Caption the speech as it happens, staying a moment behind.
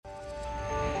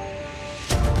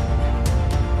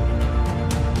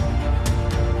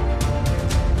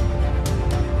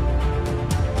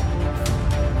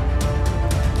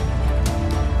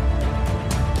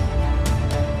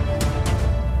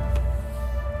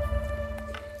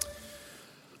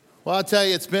Well, I'll tell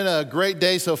you, it's been a great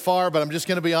day so far, but I'm just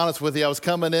going to be honest with you. I was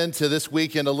coming into this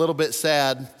weekend a little bit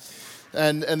sad.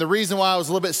 And the reason why I was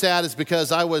a little bit sad is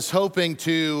because I was hoping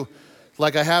to,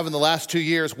 like I have in the last 2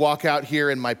 years, walk out here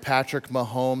in my Patrick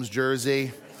Mahomes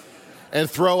jersey and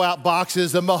throw out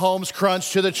boxes of Mahomes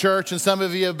Crunch to the church. And some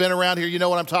of you have been around here, you know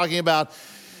what I'm talking about.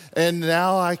 And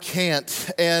now I can't.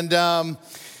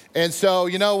 And so,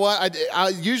 you know what? I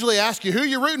usually ask you who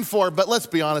you're rooting for, but let's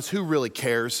be honest, who really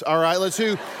cares? All right,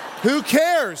 who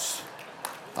cares?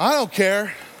 I don't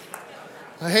care.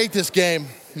 I hate this game.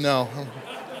 No,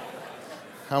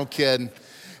 I'm kidding.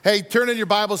 Hey, turn in your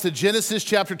Bibles to Genesis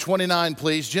chapter 29,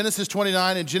 please. Genesis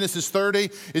 29 and Genesis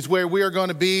 30 is where we are going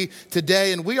to be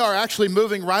today. And we are actually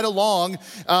moving right along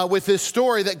with this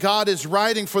story that God is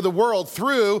writing for the world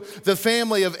through the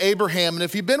family of Abraham. And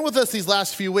if you've been with us these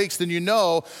last few weeks, then you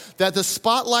know that the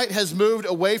spotlight has moved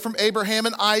away from Abraham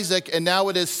and Isaac, and now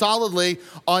it is solidly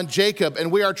on Jacob.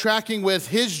 And we are tracking with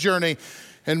his journey.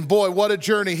 And boy, what a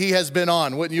journey he has been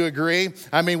on, wouldn't you agree?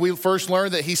 I mean, we first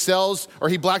learned that he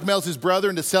blackmails his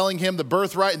brother into selling him the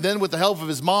birthright, and then with the help of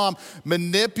his mom,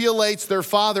 manipulates their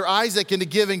father Isaac into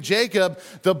giving Jacob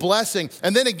the blessing.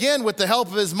 And then again, with the help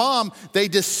of his mom, they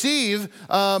deceive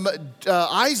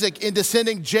Isaac into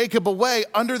sending Jacob away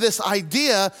under this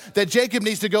idea that Jacob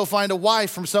needs to go find a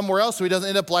wife from somewhere else so he doesn't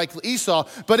end up like Esau.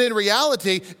 But in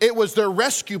reality, it was their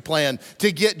rescue plan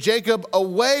to get Jacob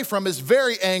away from his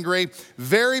very angry,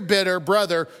 very bitter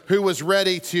brother who was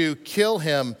ready to kill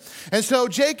him. And so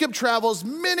Jacob travels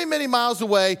many, many miles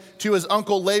away to his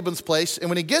uncle Laban's place. And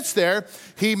when he gets there,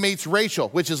 he meets Rachel,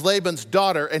 which is Laban's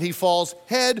daughter, and he falls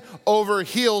head over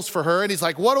heels for her. And he's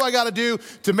like, what do I got to do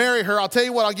to marry her? I'll tell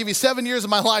you what, I'll give you 7 years of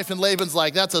my life. And Laban's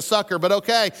like, that's a sucker, but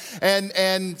okay.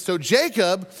 And so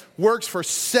Jacob works for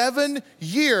 7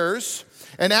 years.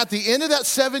 And at the end of that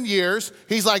 7 years,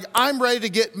 he's like, I'm ready to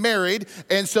get married.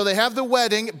 And so they have the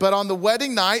wedding. But on the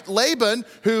wedding night, Laban,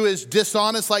 who is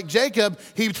dishonest like Jacob,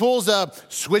 he pulls a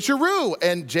switcheroo.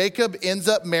 And Jacob ends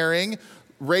up marrying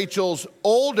Rachel's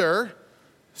older,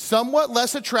 somewhat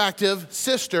less attractive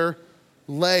sister,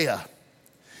 Leah.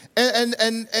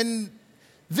 And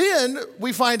then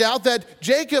we find out that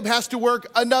Jacob has to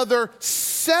work another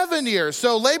 7 years.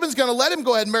 So Laban's going to let him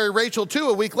go ahead and marry Rachel too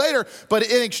a week later, but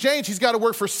in exchange, he's got to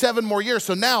work for 7 more years.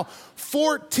 So now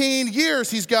 14 years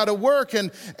he's got to work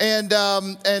and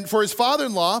for his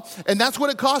father-in-law, and that's what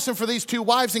it costs him for these 2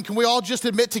 wives. And can we all just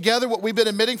admit together what we've been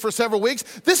admitting for several weeks?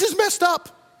 This is messed up.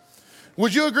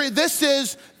 Would you agree? This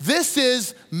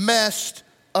is messed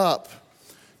up.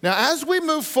 Now, as we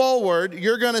move forward,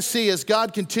 you're going to see as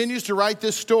God continues to write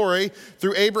this story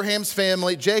through Abraham's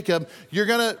family, Jacob, you're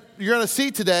going to see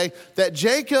today that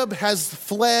Jacob has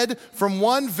fled from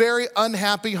one very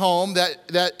unhappy home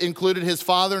that included his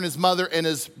father and his mother and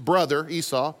his brother,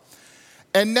 Esau.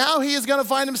 And now he is going to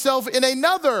find himself in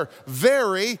another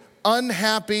very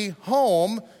unhappy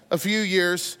home a few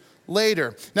years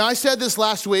later. Now, I said this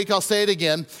last week, I'll say it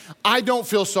again. I don't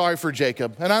feel sorry for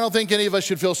Jacob, and I don't think any of us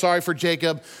should feel sorry for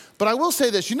Jacob, but I will say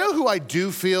this. You know who I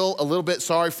do feel a little bit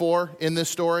sorry for in this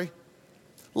story?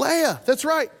 Leah, that's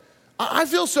right. I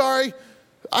feel sorry.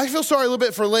 I feel sorry a little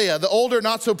bit for Leah, the older,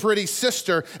 not so pretty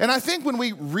sister. And I think when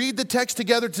we read the text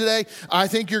together today, I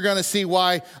think you're going to see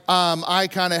why I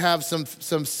kind of have some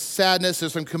sadness or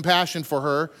some compassion for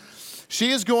her.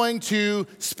 She is going to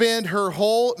spend her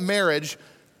whole marriage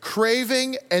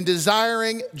craving and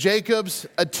desiring Jacob's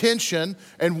attention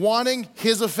and wanting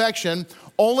his affection,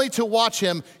 only to watch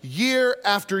him year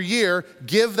after year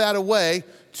give that away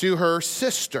to her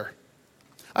sister.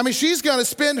 I mean, she's going to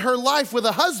spend her life with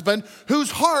a husband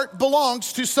whose heart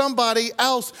belongs to somebody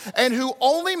else and who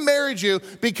only married you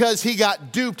because he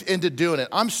got duped into doing it.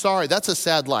 I'm sorry, that's a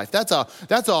sad life. That's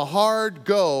a hard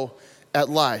go at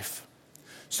life.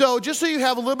 So just so you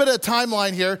have a little bit of a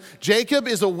timeline here, Jacob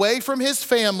is away from his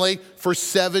family for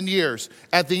 7 years.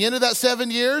 At the end of that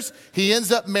 7 years, he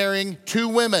ends up marrying 2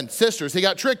 women, sisters. He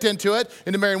got tricked into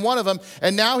marrying one of them,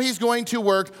 and now he's going to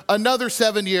work another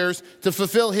 7 years to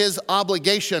fulfill his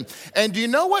obligation. And do you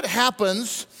know what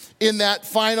happens in that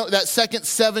second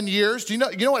 7 years? Do you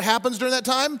know what happens during that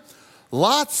time?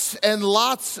 Lots and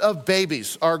lots of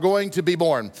babies are going to be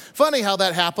born. Funny how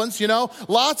that happens, you know.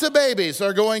 Lots of babies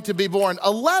are going to be born.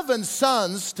 11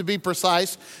 sons, to be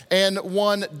precise, and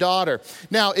 1 daughter.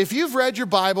 Now, if you've read your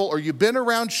Bible or you've been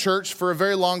around church for a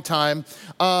very long time,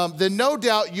 then no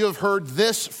doubt you have heard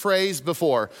this phrase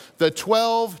before, the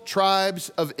 12 tribes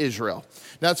of Israel.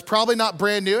 Now, it's probably not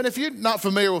brand new, and if you're not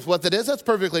familiar with what that is, that's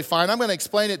perfectly fine. I'm going to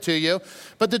explain it to you.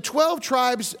 But the 12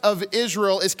 tribes of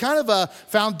Israel is kind of a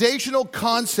foundational foundational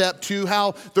concept to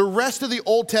how the rest of the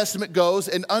Old Testament goes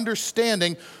and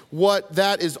understanding what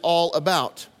that is all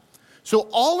about. So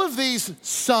all of these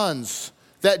sons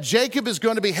that Jacob is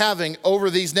going to be having over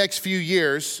these next few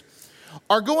years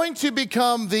are going to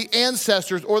become the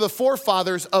ancestors or the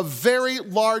forefathers of very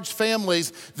large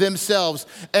families themselves.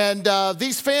 And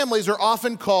these families are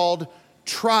often called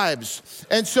tribes.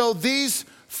 And so these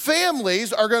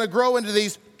families are going to grow into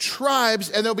these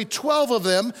tribes, and there'll be 12 of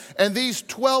them, and these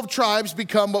 12 tribes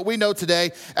become what we know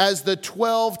today as the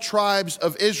 12 tribes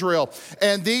of Israel.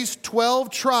 And these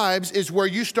 12 tribes is where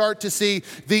you start to see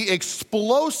the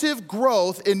explosive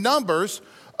growth in numbers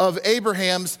of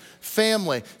Abraham's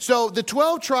family. So the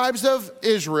 12 tribes of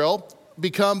Israel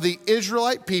become the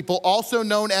Israelite people, also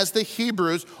known as the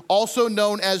Hebrews, also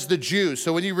known as the Jews.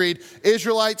 So when you read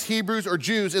Israelites, Hebrews, or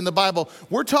Jews in the Bible,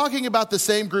 we're talking about the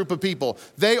same group of people.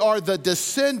 They are the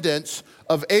descendants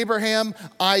of Abraham,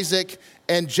 Isaac,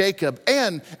 and Jacob.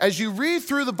 And as you read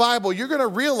through the Bible, you're going to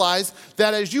realize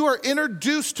that as you are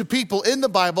introduced to people in the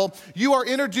Bible, you are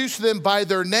introduced to them by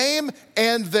their name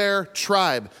and their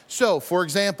tribe. So, for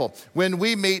example, when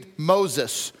we meet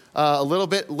Moses, a little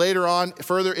bit later on,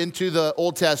 further into the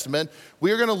Old Testament,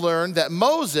 we are going to learn that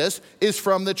Moses is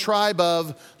from the tribe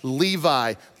of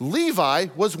Levi. Levi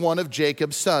was one of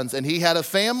Jacob's sons, and he had a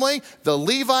family, the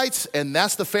Levites, and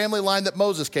that's the family line that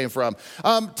Moses came from.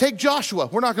 Take Joshua.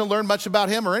 We're not going to learn much about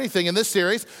him or anything in this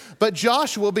series, but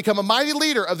Joshua will become a mighty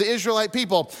leader of the Israelite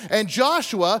people, and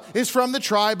Joshua is from the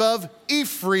tribe of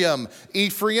Ephraim.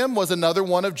 Ephraim was another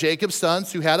one of Jacob's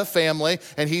sons who had a family,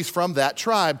 and he's from that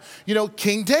tribe. You know,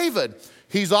 King David,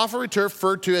 he's often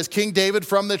referred to as King David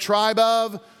from the tribe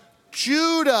of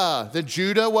Judah. The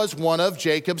Judah was one of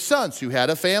Jacob's sons who had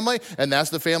a family, and that's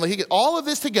the family all of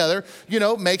this together,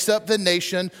 makes up the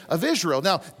nation of Israel.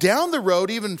 Now, down the road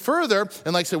even further,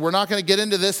 and like I said, we're not going to get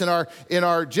into this in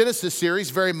our Genesis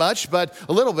series very much, but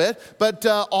a little bit, but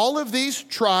all of these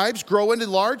tribes grow into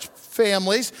large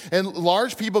families and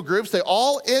large people groups. They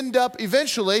all end up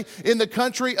eventually in the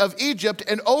country of Egypt,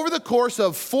 and over the course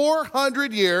of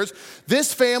 400 years,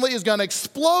 this family is going to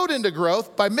explode into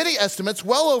growth. By many estimates,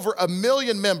 well over 1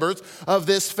 million members of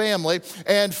this family.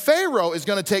 And Pharaoh is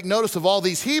going to take notice of all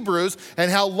these Hebrews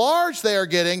and how large they are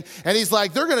getting. And he's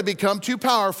like, they're going to become too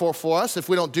powerful for us if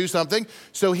we don't do something.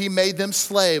 So he made them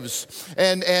slaves.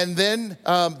 And then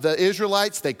the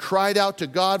Israelites, they cried out to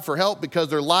God for help because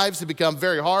their lives had become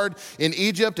very hard in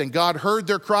Egypt. And God heard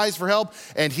their cries for help.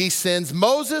 And he sends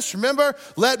Moses, remember,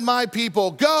 let my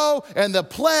people go, and the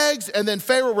plagues. And then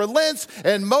Pharaoh relents,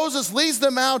 and Moses leads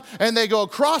them out, and they go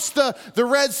across the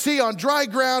Red Sea on dry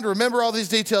ground. Remember all these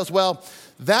details? Well,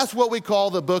 that's what we call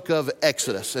the book of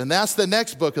Exodus. And that's the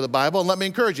next book of the Bible. And let me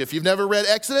encourage you, if you've never read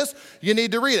Exodus, you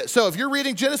need to read it. So if you're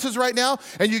reading Genesis right now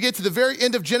and you get to the very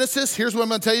end of Genesis, here's what I'm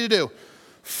going to tell you to do.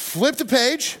 Flip the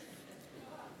page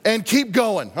and keep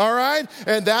going, all right?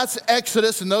 And that's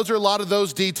Exodus, and those are a lot of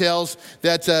those details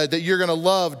that you're going to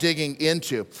love digging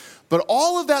into. But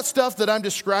all of that stuff that I'm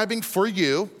describing for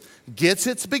you gets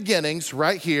its beginnings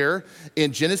right here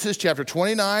in Genesis chapter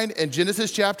 29 and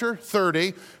Genesis chapter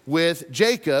 30 with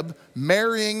Jacob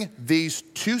marrying these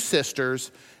two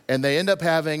sisters, and they end up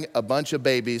having a bunch of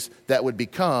babies that would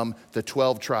become the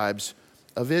 12 tribes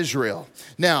of Israel.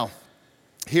 Now,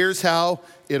 here's how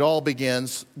it all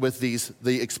begins with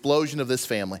the explosion of this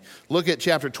family. Look at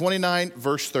chapter 29,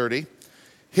 verse 30.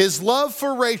 His love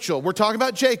for Rachel, we're talking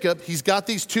about Jacob. He's got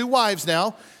these two wives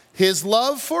now. His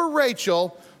love for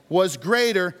Rachel was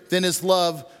greater than his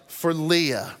love for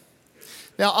Leah.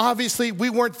 Now, obviously, we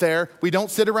weren't there. We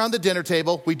don't sit around the dinner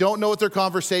table. We don't know what their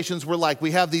conversations were like.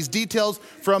 We have these details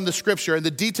from the scripture, and the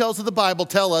details of the Bible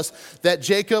tell us that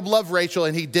Jacob loved Rachel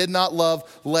and he did not love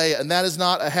Leah, and that is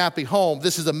not a happy home.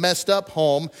 This is a messed up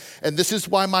home, and this is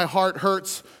why my heart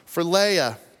hurts for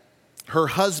Leah. Her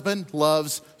husband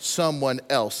loves someone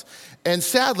else. And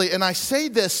sadly, and I say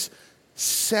this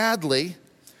sadly,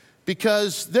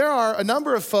 because there are a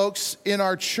number of folks in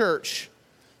our church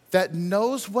that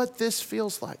knows what this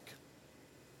feels like.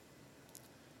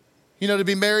 To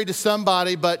be married to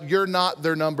somebody, but you're not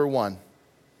their number one.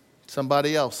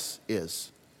 Somebody else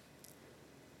is.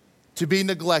 To be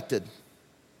neglected.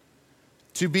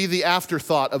 To be the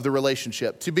afterthought of the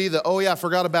relationship. To be the, oh yeah, I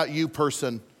forgot about you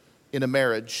person in a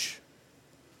marriage.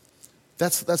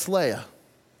 That's Leah.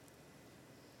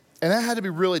 And that had to be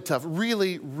really tough.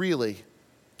 Really, really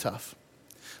tough.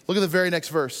 Look at the very next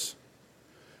verse.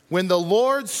 When the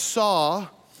Lord saw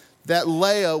that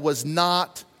Leah was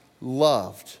not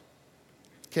loved.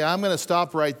 Okay, I'm going to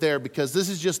stop right there because this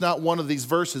is just not one of these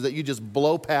verses that you just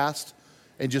blow past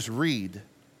and just read.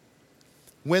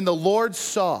 When the Lord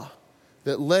saw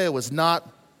that Leah was not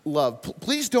love.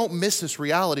 Please don't miss this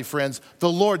reality, friends.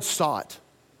 The Lord saw it.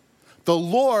 The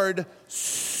Lord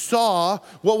saw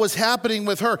what was happening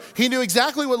with her. He knew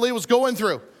exactly what Leah was going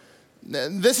through.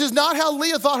 This is not how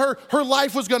Leah thought her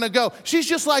life was going to go. She's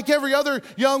just like every other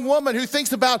young woman who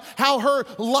thinks about how her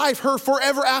life, her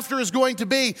forever after is going to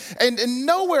be. And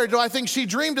nowhere do I think she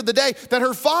dreamed of the day that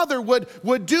her father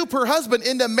would dupe her husband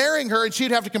into marrying her and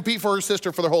she'd have to compete for her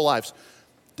sister for their whole lives.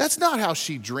 That's not how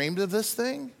she dreamed of this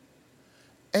thing.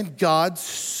 And God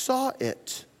saw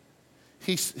it.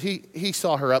 He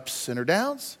saw her ups and her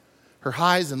downs, her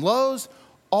highs and lows,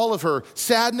 all of her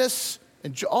sadness,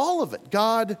 and all of it.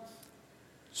 God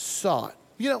saw it.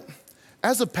 You know,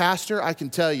 as a pastor, I can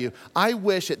tell you, I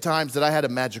wish at times that I had a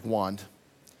magic wand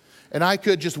and I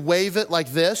could just wave it like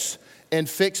this and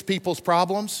fix people's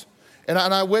problems. And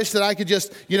I wish that I could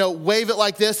just, wave it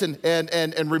like this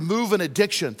and remove an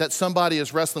addiction that somebody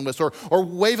is wrestling with, or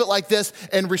wave it like this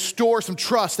and restore some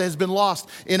trust that has been lost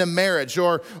in a marriage,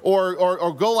 or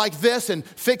go like this and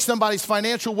fix somebody's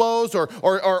financial woes,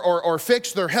 or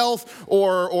fix their health,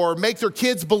 or make their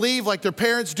kids believe like their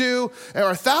parents do. There are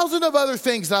 1,000 of other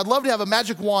things that I'd love to have a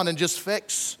magic wand and just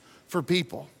fix for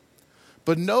people.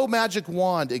 But no magic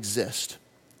wand exists.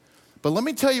 But let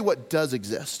me tell you what does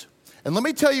exist. And let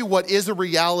me tell you what is a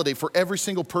reality for every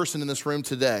single person in this room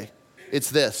today.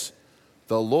 It's this: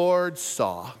 the Lord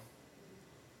saw.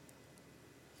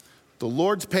 The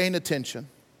Lord's paying attention.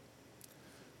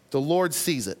 The Lord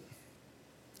sees it.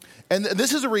 And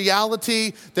this is a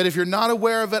reality that if you're not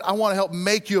aware of it, I want to help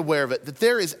make you aware of it. That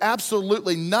there is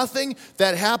absolutely nothing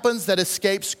that happens that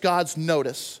escapes God's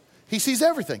notice. He sees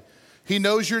everything. He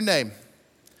knows your name.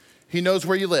 He knows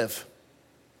where you live.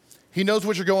 He knows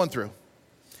what you're going through.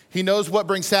 He knows what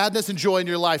brings sadness and joy in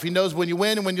your life. He knows when you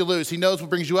win and when you lose. He knows what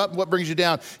brings you up and what brings you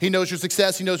down. He knows your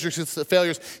success. He knows your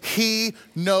failures. He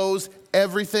knows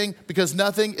everything because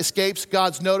nothing escapes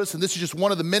God's notice. And this is just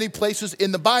one of the many places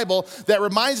in the Bible that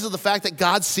reminds us of the fact that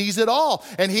God sees it all.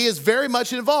 And he is very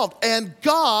much involved. And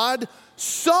God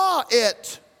saw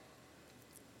it.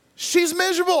 She's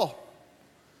miserable.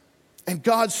 And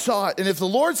God saw it. And if the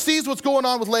Lord sees what's going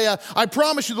on with Leah, I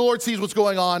promise you the Lord sees what's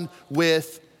going on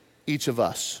with each of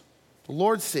us. The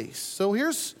Lord sees. So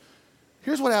here's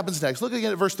what happens next. Look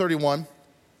again at verse 31.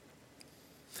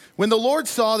 When the Lord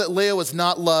saw that Leah was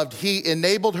not loved, he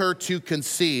enabled her to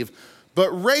conceive, but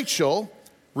Rachel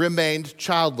remained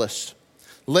childless.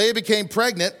 Leah became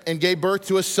pregnant and gave birth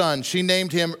to a son. She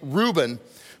named him Reuben,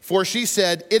 for she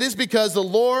said, "It is because the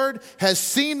Lord has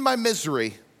seen my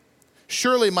misery.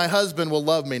 Surely my husband will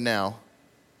love me now."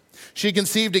 She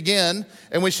conceived again,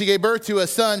 and when she gave birth to a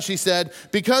son, she said,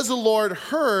 "Because the Lord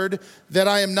heard that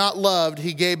I am not loved,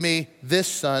 he gave me this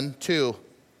son too."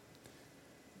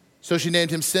 So she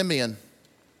named him Simeon.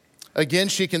 Again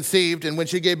she conceived, and when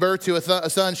she gave birth to a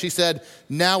son, she said,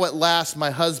 "Now at last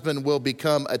my husband will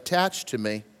become attached to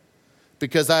me,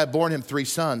 because I have borne him 3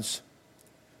 sons."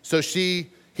 So he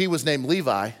was named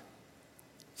Levi.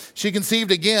 She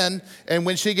conceived again, and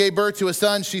when she gave birth to a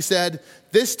son, she said,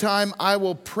 "This time I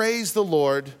will praise the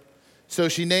Lord." So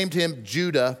she named him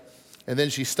Judah, and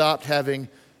then she stopped having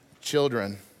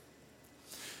children.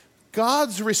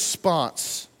 God's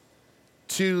response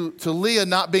to Leah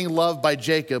not being loved by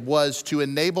Jacob was to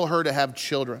enable her to have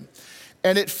children.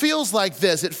 And it feels like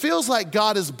this. It feels like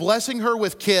God is blessing her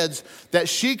with kids that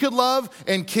she could love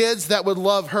and kids that would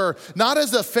love her. Not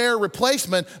as a fair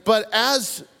replacement, but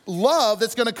as love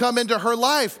that's going to come into her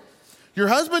life. Your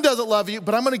husband doesn't love you,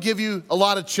 but I'm going to give you a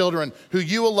lot of children who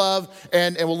you will love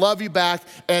and will love you back,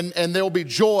 and there will be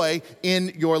joy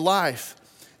in your life.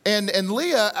 And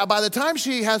Leah, by the time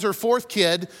she has her 4th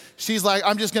kid, she's like,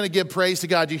 "I'm just going to give praise to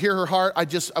God." You hear her heart?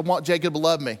 I want Jacob to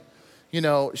love me.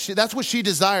 That's what she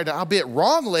desired, albeit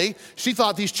wrongly. She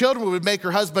thought these children would make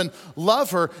her husband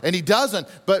love her, and he doesn't.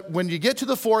 But when you get to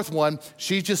the 4th one,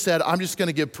 she just said, "I'm just going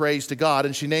to give praise to God,"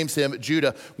 and she names him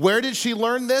Judah. Where did she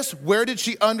learn this? Where did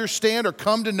she understand or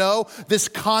come to know this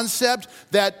concept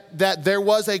that there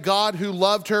was a God who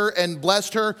loved her and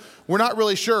blessed her? We're not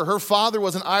really sure. Her father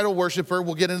was an idol worshiper.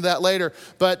 We'll get into that later.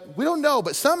 But we don't know.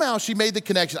 But somehow she made the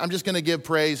connection. I'm just going to give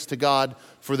praise to God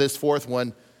for this 4th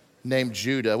one, named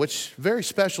Judah, which very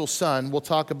special son. We'll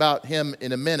talk about him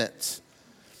in a minute.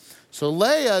 So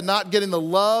Leah not getting the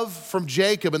love from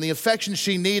Jacob and the affection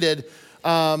she needed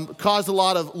caused a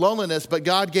lot of loneliness, but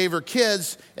God gave her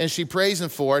kids and she praised him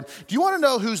for it. Do you want to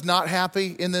know who's not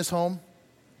happy in this home?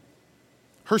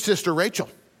 Her sister Rachel.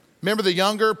 Remember the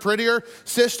younger, prettier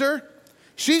sister?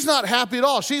 She's not happy at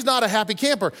all. She's not a happy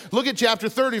camper. Look at chapter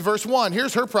 30, verse 1.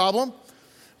 Here's her problem.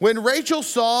 When Rachel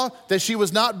saw that she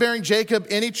was not bearing Jacob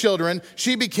any children,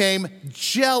 she became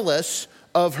jealous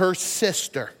of her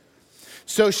sister.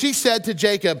 So she said to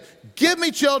Jacob, give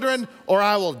me children or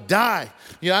I will die.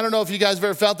 I don't know if you guys have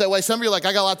ever felt that way. Some of you are like,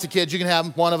 I got lots of kids. You can have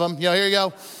them, one of them. Here you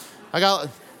go.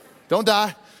 Don't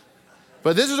die.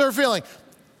 But this is her feeling.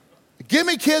 Give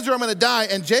me kids or I'm going to die.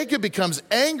 And Jacob becomes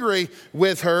angry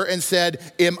with her and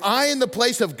said, am I in the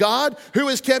place of God who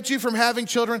has kept you from having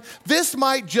children? This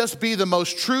might just be the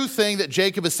most true thing that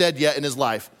Jacob has said yet in his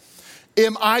life.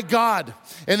 Am I God?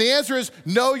 And the answer is,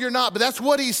 no, you're not. But that's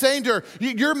what he's saying to her.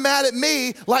 You're mad at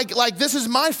me like this is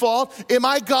my fault. Am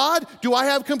I God? Do I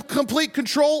have complete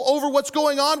control over what's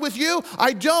going on with you?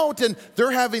 I don't. And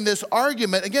they're having this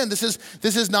argument. Again, this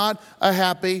is not a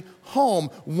happy home.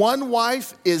 One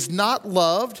wife is not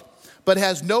loved, but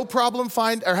has no problem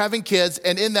having kids,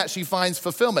 and in that she finds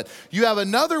fulfillment. You have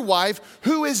another wife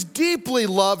who is deeply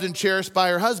loved and cherished by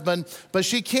her husband, but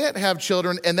she can't have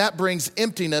children, and that brings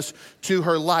emptiness to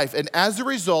her life. And as a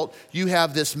result, you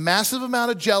have this massive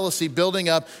amount of jealousy building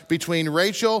up between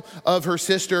Rachel of her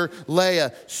sister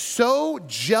Leah. So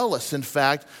jealous, in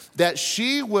fact, that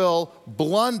she will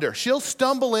blunder. She'll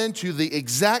stumble into the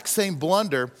exact same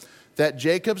blunder that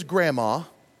Jacob's grandma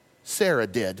Sarah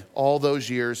did all those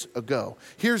years ago.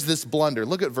 Here's this blunder.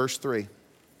 Look at verse 3.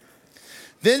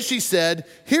 Then she said,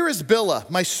 here is Bilhah,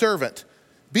 my servant.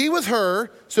 Be with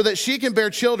her so that she can bear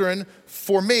children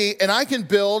for me and I can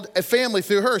build a family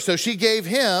through her. So she gave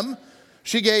him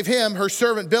her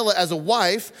servant Bilhah as a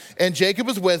wife, and Jacob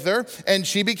was with her, and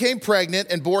she became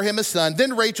pregnant and bore him a son.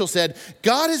 Then Rachel said,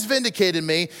 God has vindicated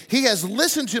me. He has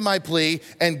listened to my plea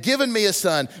and given me a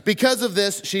son. Because of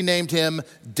this, she named him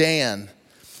Dan.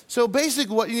 So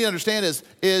basically what you need to understand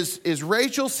is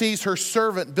Rachel sees her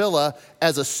servant Bilhah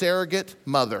as a surrogate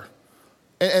mother.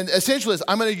 And essentially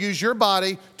I'm going to use your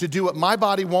body to do what my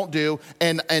body won't do,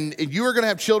 and you are going to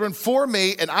have children for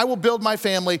me, and I will build my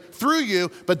family through you,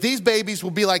 but these babies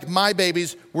will be like my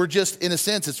babies. We're just, in a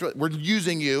sense, we're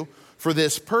using you for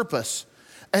this purpose.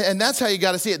 And that's how you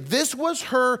got to see it. This was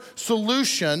her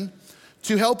solution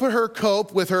to help her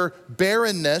cope with her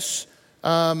barrenness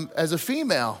as a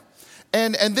female.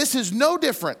 And this is no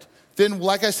different than,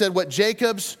 like I said, what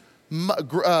Jacob's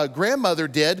grandmother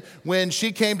did when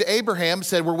she came to Abraham,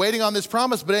 said, we're waiting on this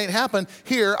promise, but it ain't happened.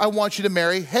 Here, I want you to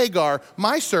marry Hagar,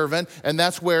 my servant. And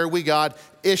that's where we got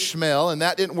Ishmael. And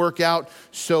that didn't work out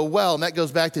so well. And that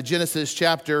goes back to Genesis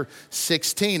chapter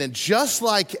 16. And just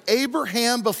like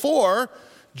Abraham before,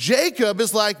 Jacob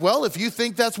is like, well, if you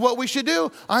think that's what we should do,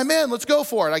 I'm in. Let's go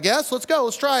for it, I guess. Let's go.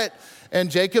 Let's try it.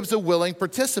 And Jacob's a willing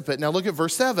participant. Now look at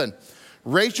verse 7.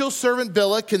 Rachel's servant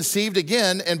Bilhah conceived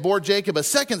again and bore Jacob a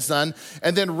second son.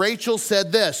 And then Rachel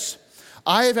said this,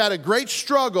 I have had a great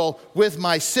struggle with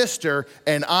my sister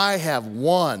and I have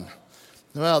won.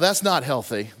 Well, that's not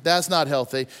healthy. That's not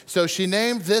healthy. So she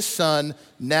named this son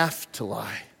Naphtali.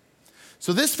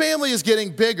 So this family is getting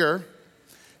bigger.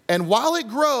 And while it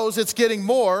grows, it's getting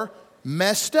more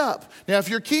messed up. Now, if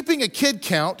you're keeping a kid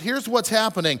count, here's what's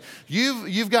happening.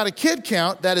 You've got a kid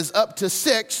count that is up to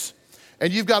 6.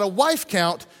 And you've got a wife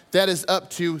count that is up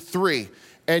to 3.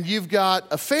 And you've got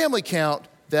a family count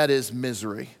that is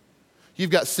misery.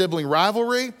 You've got sibling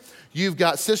rivalry. You've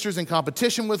got sisters in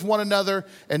competition with one another.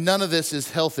 And none of this is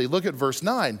healthy. Look at verse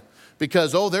 9.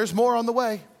 Because, there's more on the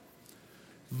way.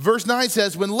 Verse 9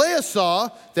 says, when Leah saw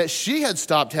that she had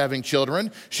stopped having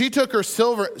children, she took her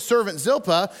servant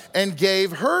Zilpah and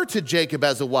gave her to Jacob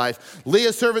as a wife.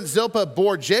 Leah's servant Zilpah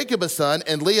bore Jacob a son,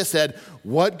 and Leah said,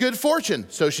 what good fortune.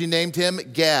 So she named him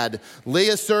Gad.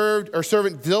 Leah's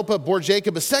servant Zilpah bore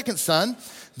Jacob a second son.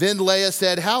 Then Leah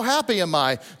said, how happy am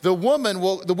I? The women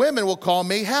will call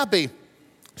me happy.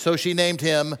 So she named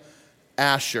him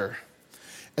Asher.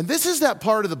 And this is that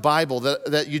part of the Bible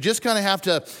that you just kind of have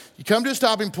to, you come to a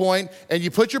stopping point and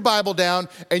you put your Bible down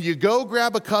and you go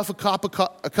grab a cup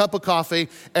of coffee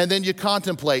and then you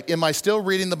contemplate, am I still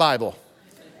reading the Bible?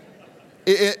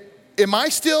 Am I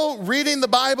still reading the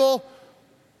Bible,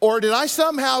 or did I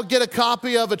somehow get a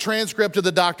copy of a transcript of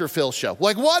the Dr. Phil show?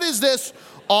 Like, what is this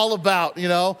all about,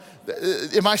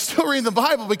 Am I still reading the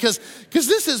Bible? Because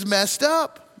this is messed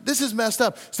up. This is messed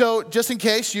up. So just in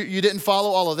case you didn't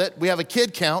follow all of it, we have a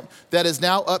kid count that is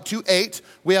now up to 8.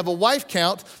 We have a wife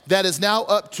count that is now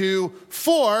up to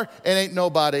 4, and ain't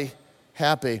nobody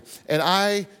happy. And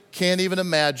I can't even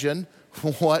imagine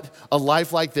what a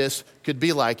life like this could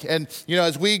be like. And,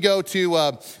 as we go to,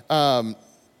 I'm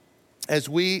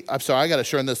sorry, I got to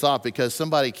turn this off because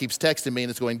somebody keeps texting me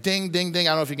and it's going ding, ding, ding. I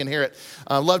don't know if you can hear it.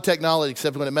 Love technology,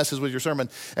 except when it messes with your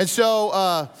sermon. And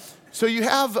so you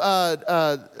have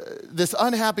this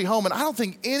unhappy home, and I don't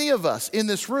think any of us in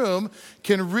this room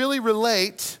can really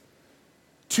relate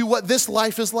to what this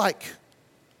life is like.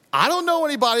 I don't know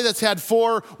anybody that's had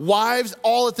 4 wives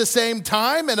all at the same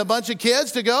time and a bunch of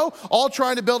kids to go, all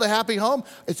trying to build a happy home.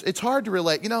 It's hard to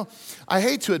relate. You know, I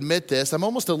hate to admit this. I'm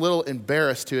almost a little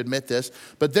embarrassed to admit this,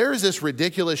 but there is this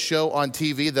ridiculous show on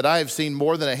TV that I have seen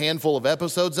more than a handful of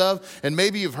episodes of, and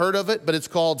maybe you've heard of it, but it's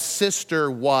called Sister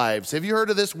Wives. Have you heard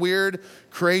of this weird,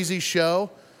 crazy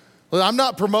show? Well, I'm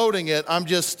not promoting it. I'm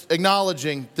just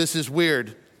acknowledging this is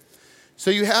weird. So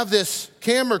you have this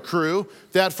camera crew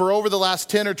that for over the last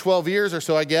 10 or 12 years or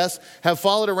so, I guess, have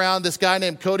followed around this guy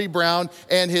named Cody Brown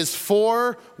and his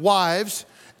 4 wives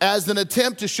as an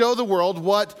attempt to show the world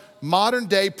what modern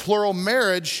day plural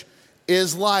marriage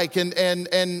is like. And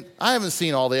I haven't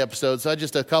seen all the episodes,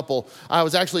 just a couple. I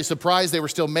was actually surprised they were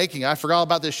still making it. I forgot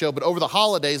about this show, but over the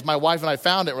holidays, my wife and I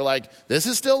found it. We're like, this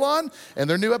is still on? And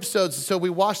they're new episodes, so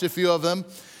we watched a few of them.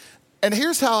 And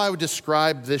here's how I would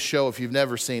describe this show if you've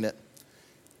never seen it.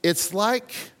 It's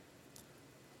like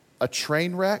a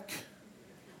train wreck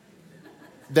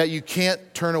that you can't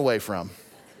turn away from.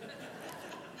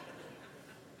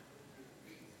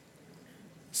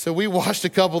 So we watched a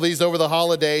couple of these over the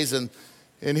holidays, and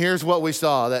here's what we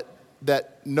saw,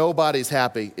 that nobody's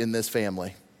happy in this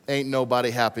family. Ain't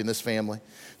nobody happy in this family.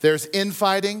 There's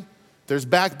infighting. There's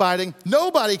backbiting.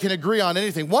 Nobody can agree on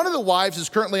anything. One of the wives is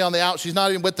currently on the out. She's not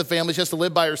even with the family. She has to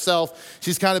live by herself.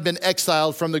 She's kind of been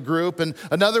exiled from the group. And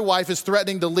another wife is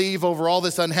threatening to leave over all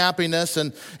this unhappiness.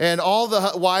 And all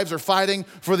the wives are fighting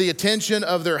for the attention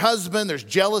of their husband. There's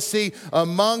jealousy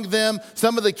among them.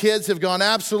 Some of the kids have gone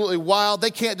absolutely wild.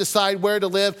 They can't decide where to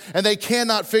live. And they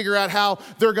cannot figure out how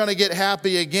they're going to get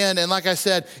happy again. And like I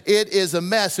said, it is a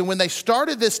mess. And when they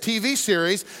started this TV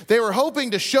series, they were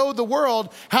hoping to show the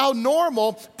world how normal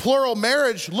plural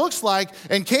marriage looks like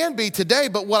and can be today.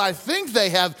 But what I think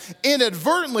they have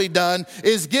inadvertently done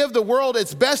is give the world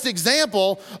its best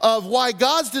example of why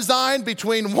God's design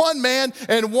between one man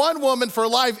and one woman for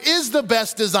life is the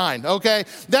best design, okay?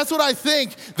 That's what I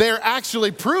think they're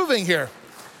actually proving here.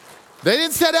 They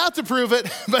didn't set out to prove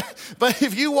it, but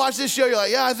if you watch this show, you're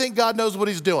like, yeah, I think God knows what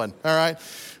he's doing, all right?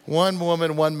 One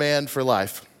woman, one man for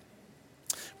life.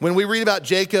 When we read about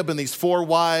Jacob and these 4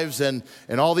 wives and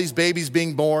all these babies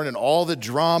being born and all the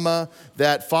drama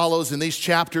that follows in these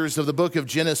chapters of the book of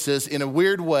Genesis, in a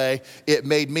weird way, it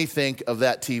made me think of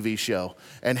that TV show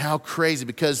and how crazy,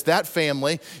 because that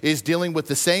family is dealing with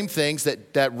the same things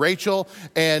that Rachel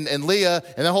and Leah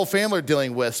and the whole family are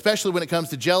dealing with, especially when it comes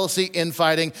to jealousy,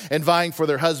 infighting, and vying for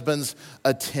their husband's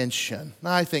attention.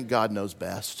 I think God knows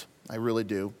best. I really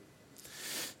do.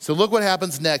 So look what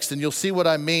happens next, and you'll see what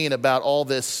I mean about all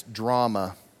this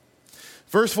drama.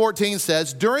 Verse 14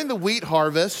 says, during the wheat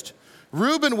harvest,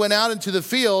 Reuben went out into the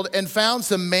field and found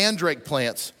some mandrake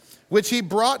plants, which he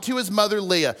brought to his mother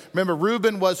Leah. Remember,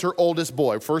 Reuben was her oldest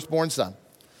boy, firstborn son.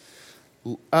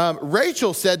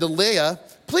 Rachel said to Leah,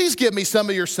 please give me some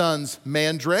of your son's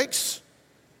mandrakes.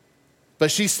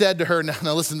 But she said to her,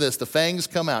 now listen to this, the fangs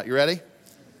come out. You ready?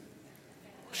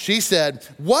 She said,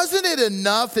 wasn't it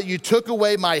enough that you took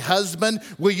away my husband?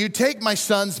 Will you take my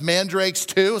son's mandrakes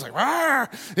too? It's like,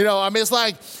 Rawr! You know, I mean, it's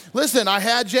like, listen, I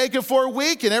had Jacob for a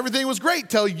week and everything was great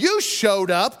till you showed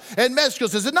up and messed. She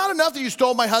goes, is it not enough that you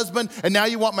stole my husband and now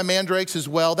you want my mandrakes as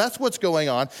well? That's what's going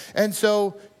on. And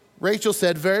so Rachel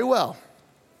said, very well.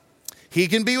 He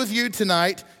can be with you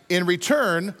tonight in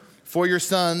return for your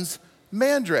son's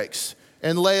mandrakes.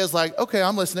 And Leah's like, okay,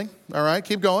 I'm listening. All right,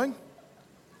 keep going.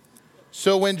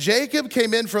 So when Jacob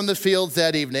came in from the fields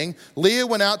that evening, Leah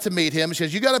went out to meet him. She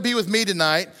says, you got to be with me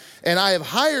tonight, and I have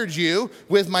hired you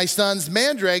with my son's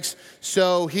mandrakes.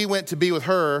 So he went to be with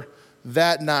her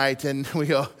that night. And we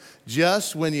go,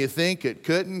 just when you think it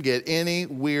couldn't get any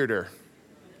weirder,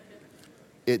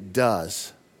 it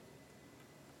does.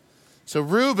 So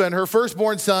Reuben, her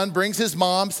firstborn son, brings his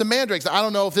mom some mandrakes. I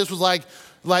don't know if this was like,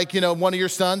 one of your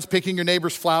sons picking your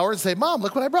neighbor's flowers and say, Mom,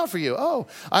 look what I brought for you. Oh,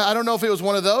 I don't know if it was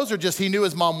one of those or just he knew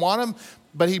his mom wanted them,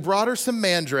 but he brought her some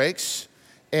mandrakes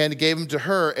and gave them to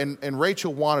her, and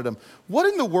Rachel wanted them. What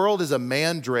in the world is a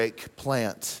mandrake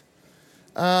plant?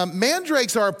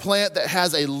 Mandrakes are a plant that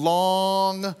has a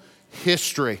long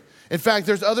history. In fact,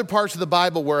 there's other parts of the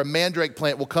Bible where a mandrake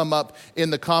plant will come up in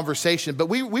the conversation. But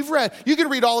we've read, you can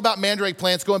read all about mandrake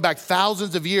plants going back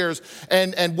thousands of years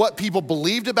and what people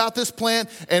believed about this plant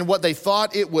and what they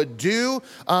thought it would do.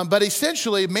 But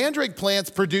essentially, mandrake plants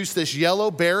produce this yellow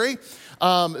berry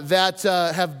that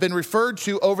have been referred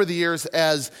to over the years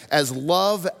as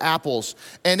love apples.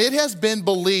 And it has been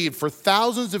believed for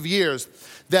thousands of years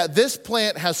that this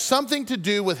plant has something to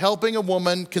do with helping a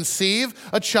woman conceive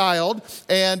a child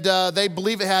and they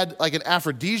believe it had like an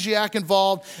aphrodisiac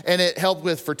involved, and it helped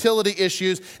with fertility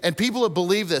issues. And people have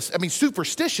believed this. I mean,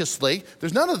 superstitiously,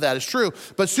 there's none of that is true,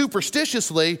 but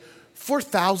superstitiously for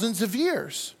thousands of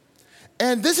years.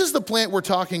 And this is the plant we're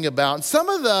talking about. And some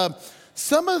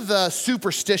of the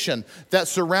superstition that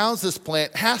surrounds this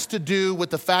plant has to do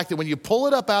with the fact that when you pull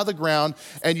it up out of the ground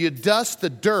and you dust the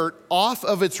dirt off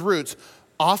of its roots,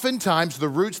 oftentimes the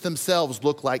roots themselves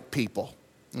look like people.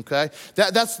 Okay,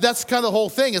 that's kind of the whole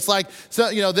thing. It's like, so,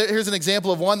 here's an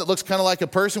example of one that looks kind of like a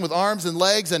person with arms and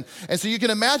legs. And so you can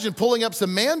imagine pulling up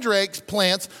some mandrake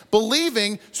plants,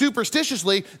 believing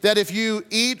superstitiously that if you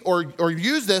eat or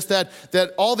use this,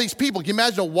 that all these people, can you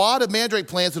imagine a wad of mandrake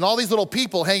plants and all these little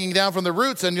people hanging down from the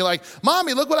roots, and you're like,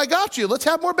 Mommy, look what I got you. Let's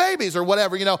have more babies or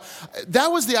whatever. That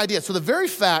was the idea. So the very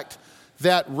fact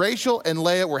that Rachel and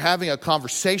Leah were having a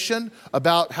conversation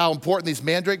about how important these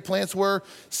mandrake plants were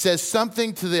says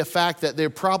something to the fact that they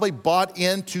probably bought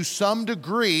into some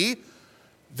degree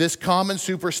this common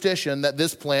superstition that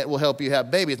this plant will help you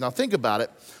have babies. Now think about it.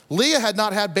 Leah had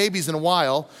not had babies in a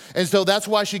while, and so that's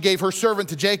why she gave her servant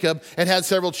to Jacob and had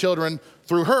several children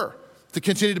through her to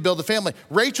continue to build the family.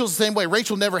 Rachel's the same way.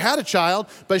 Rachel never had a child,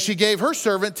 but she gave her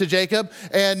servant to Jacob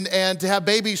and to have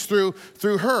babies through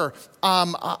her.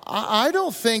 I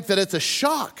don't think that it's a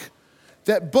shock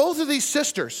that both of these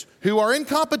sisters who are in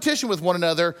competition with one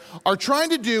another are trying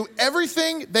to do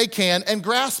everything they can and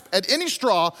grasp at any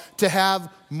straw to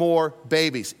have more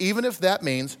babies, even if that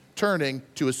means turning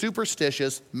to a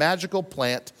superstitious, magical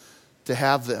plant to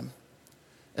have them.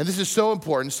 And this is so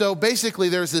important. So basically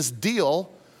there's this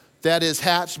deal that is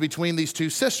hatched between these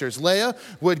two sisters. Leah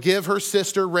would give her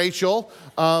sister Rachel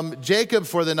Jacob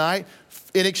for the night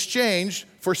in exchange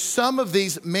for some of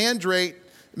these mandrake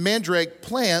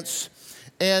plants.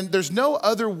 And there's no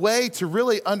other way to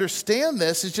really understand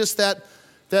this. It's just that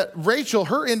Rachel,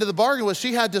 her end of the bargain was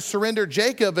she had to surrender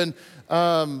Jacob and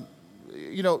some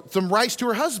rights to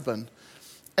her husband.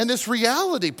 And this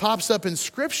reality pops up in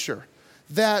Scripture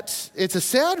that it's a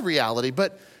sad reality,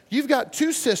 but you've got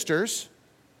two sisters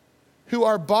who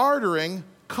are bartering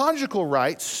conjugal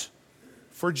rights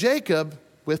for Jacob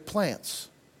with plants.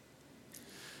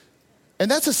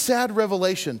 And that's a sad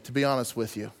revelation, to be honest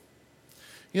with you.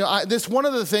 This one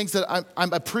of the things that I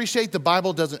appreciate the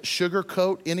Bible doesn't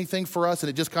sugarcoat anything for us, and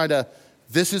it just kind of,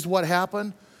 this is what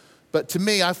happened. But to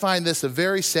me, I find this a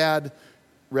very sad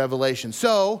revelation.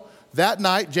 So that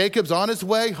night, Jacob's on his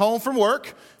way home from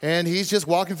work, and he's just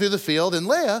walking through the field, and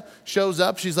Leah shows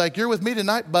up. She's like, "You're with me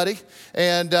tonight, buddy,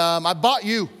 and I bought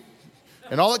you,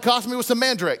 and all it cost me was some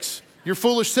mandrakes. Your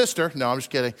foolish sister." No, I'm just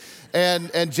kidding.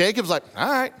 And Jacob's like, "All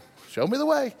right, show me the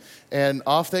way," and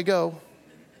off they go.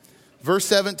 Verse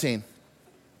 17,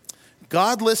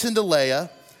 God listened to Leah,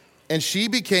 and she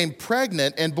became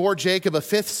pregnant and bore Jacob a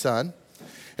fifth son.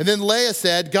 And then Leah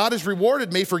said, "God has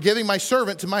rewarded me for giving my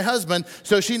servant to my husband."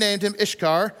 So she named him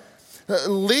Ishkar.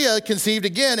 Leah conceived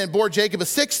again and bore Jacob a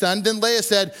sixth son. Then Leah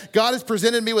said, "God has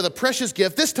presented me with a precious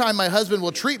gift. This time my husband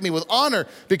will treat me with honor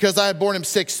because I have borne him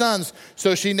 6 sons."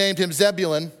 So she named him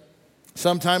Zebulun.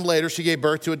 Sometime later, she gave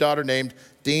birth to a daughter named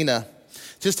Dinah.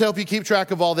 Just to help you keep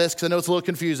track of all this, because I know it's a little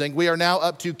confusing, we are now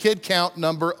up to kid count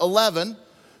number 11,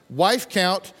 wife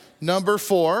count number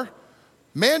 4,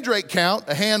 mandrake count,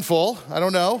 a handful, I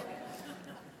don't know.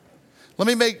 Let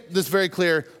me make this very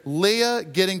clear. Leah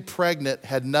getting pregnant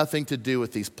had nothing to do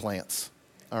with these plants,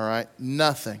 all right?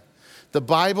 Nothing. The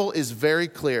Bible is very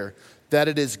clear that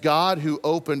it is God who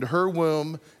opened her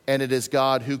womb and it is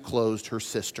God who closed her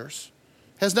sisters.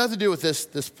 It has nothing to do with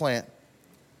this plant.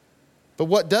 But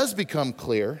what does become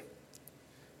clear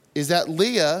is that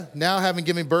Leah, now having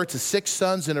given birth to 6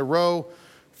 sons in a row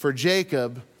for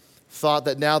Jacob, thought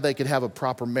that now they could have a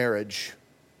proper marriage,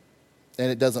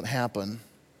 and it doesn't happen.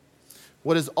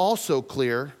 What is also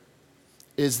clear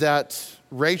is that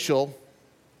Rachel,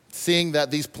 seeing that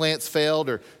these plants failed,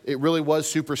 or it really was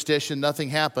superstition, nothing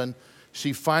happened,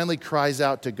 she finally cries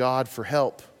out to God for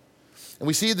help. And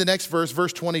we see in the next verse,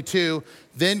 verse 22,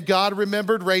 then God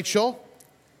remembered Rachel,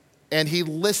 and he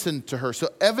listened to her. So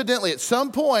evidently, at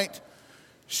some point,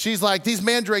 she's like, these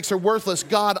mandrakes are worthless.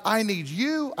 God, I need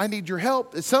you. I need your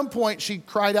help. At some point, she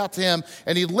cried out to him,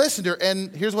 and he listened to her.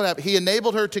 And here's what happened. He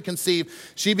enabled her to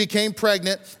conceive. She became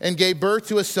pregnant and gave birth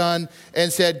to a son and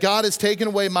said, God has taken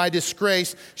away my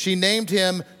disgrace. She named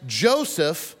him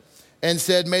Joseph and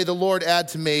said, may the Lord add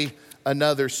to me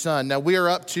another son. Now, we are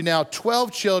up to now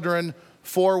 12 children,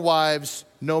 4 wives,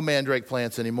 no mandrake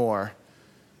plants anymore.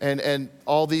 And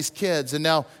all these kids. And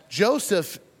now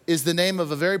Joseph is the name of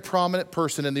a very prominent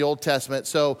person in the Old Testament.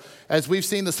 So as we've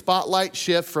seen the spotlight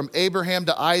shift from Abraham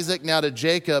to Isaac, now to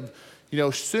Jacob,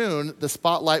 soon the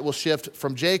spotlight will shift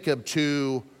from Jacob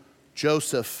to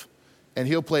Joseph, and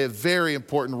he'll play a very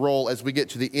important role as we get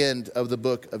to the end of the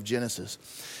book of Genesis.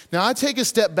 Now, I take a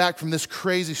step back from this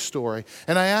crazy story,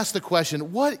 and I ask the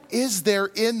question, what is there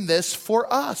in this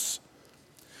for us?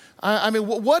 I mean,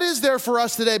 what is there for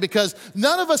us today? Because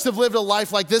none of us have lived a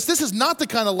life like this. This is not the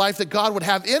kind of life that God would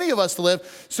have any of us to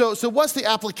live. So what's the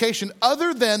application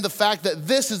other than the fact that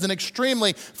this is an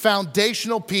extremely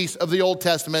foundational piece of the Old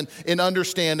Testament in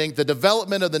understanding the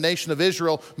development of the nation of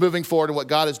Israel moving forward and what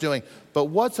God is doing? But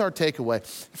what's our takeaway?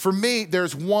 For me,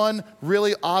 there's one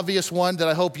really obvious one that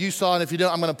I hope you saw, and if you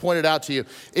don't, I'm going to point it out to you.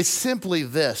 It's simply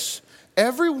this.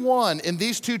 Everyone in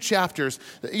these two chapters,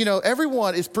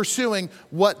 everyone is pursuing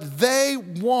what they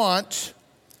want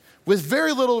with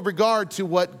very little regard to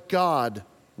what God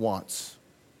wants.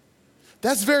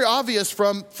 That's very obvious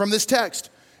from this text.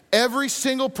 Every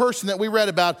single person that we read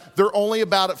about, they're only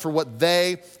about it for what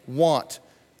they want.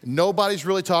 Nobody's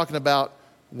really talking about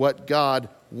what God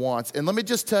wants. And let me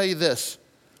just tell you this.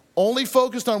 Only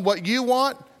focused on what you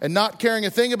want and not caring a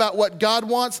thing about what God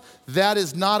wants, that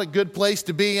is not a good place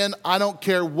to be in. I don't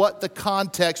care what the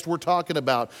context we're talking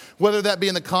about, whether that be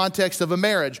in the context of a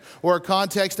marriage or a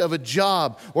context of a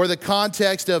job or the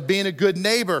context of being a good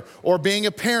neighbor or being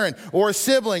a parent or a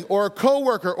sibling or a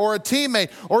coworker or a teammate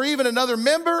or even another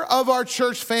member of our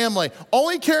church family.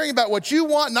 Only caring about what you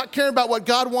want, not caring about what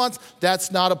God wants,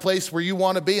 that's not a place where you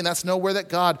want to be, and that's nowhere that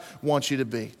God wants you to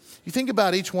be. You think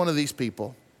about each one of these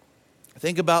people.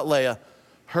 Think about Leah.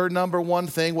 Her number one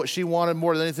thing, what she wanted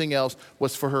more than anything else,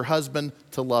 was for her husband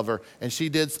to love her. And she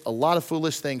did a lot of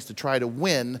foolish things to try to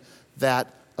win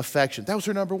that affection. That was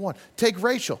her number one. Take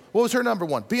Rachel. What was her number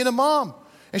one? Being a mom.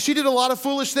 And she did a lot of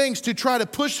foolish things to try to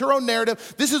push her own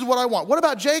narrative. This is what I want. What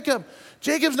about Jacob?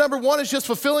 Jacob's number one is just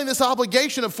fulfilling this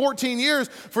obligation of 14 years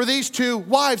for these two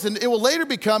wives. And it will later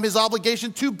become his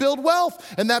obligation to build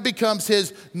wealth. And that becomes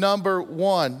his number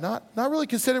one. Not really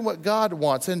considering what God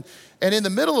wants. And in the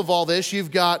middle of all this,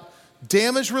 you've got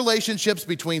damaged relationships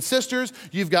between sisters.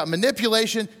 You've got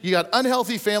manipulation. You got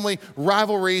unhealthy family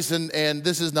rivalries. And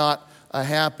this is not a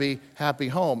happy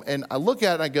home. And I look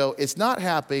at it and I go, it's not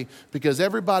happy because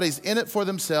everybody's in it for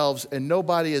themselves and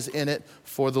nobody is in it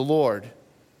for the Lord.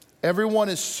 Everyone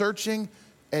is searching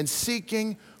and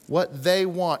seeking what they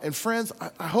want. And friends,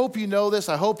 I hope you know this.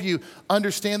 I hope you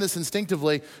understand this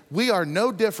instinctively. We are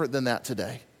no different than that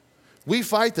today. We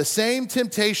fight the same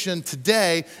temptation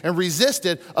today and resist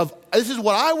it of, this is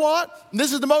what I want, and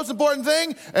this is the most important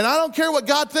thing, and I don't care what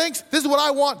God thinks. This is what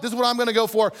I want. This is what I'm going to go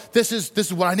for. This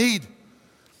is what I need.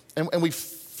 And we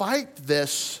fight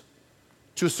this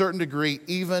to a certain degree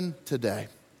even today.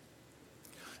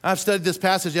 I've studied this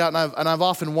passage out, and I've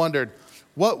often wondered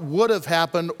what would have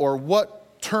happened or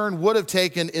what turn would have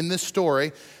taken in this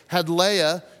story had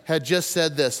Leah had just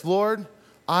said this, Lord,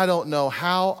 I don't know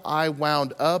how I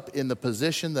wound up in the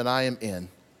position that I am in.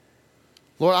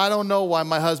 Lord, I don't know why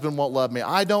my husband won't love me.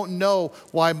 I don't know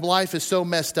why life is so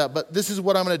messed up, but this is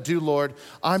what I'm going to do, Lord.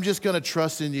 I'm just going to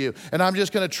trust in you, and I'm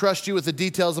just going to trust you with the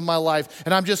details of my life,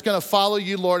 and I'm just going to follow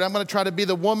you, Lord. I'm going to try to be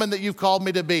the woman that you've called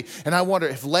me to be. And I wonder,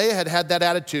 if Leah had had that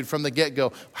attitude from the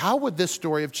get-go, how would this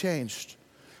story have changed?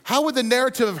 How would the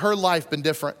narrative of her life been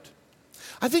different?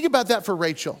 I think about that for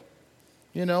Rachel.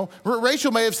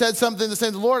 Rachel may have said something to say,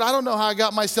 Lord, I don't know how I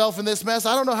got myself in this mess.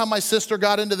 I don't know how my sister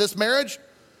got into this marriage.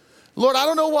 Lord, I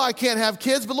don't know why I can't have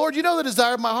kids, but Lord, you know the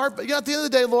desire of my heart. But at the end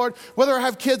of the day, Lord, whether I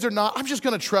have kids or not, I'm just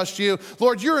going to trust you.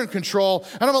 Lord, you're in control,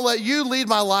 and I'm going to let you lead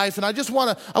my life. And I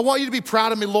want you to be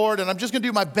proud of me, Lord, and I'm just going to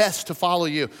do my best to follow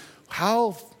you.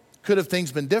 How could have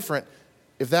things been different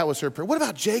if that was her prayer? What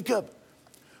about Jacob?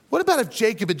 What about if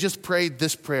Jacob had just prayed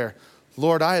this prayer?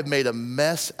 Lord, I have made a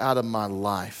mess out of my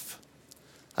life.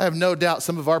 I have no doubt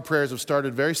some of our prayers have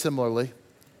started very similarly.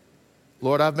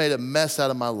 Lord, I've made a mess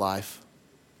out of my life.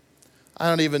 I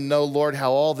don't even know, Lord,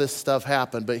 how all this stuff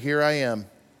happened, but here I am.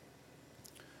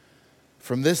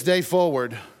 From this day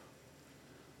forward,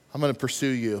 I'm going to pursue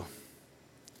you.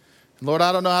 And Lord,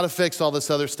 I don't know how to fix all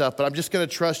this other stuff, but I'm just going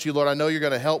to trust you, Lord. I know you're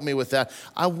going to help me with that.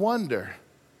 I wonder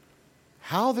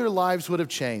how their lives would have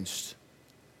changed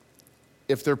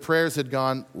if their prayers had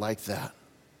gone like that.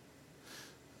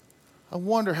 I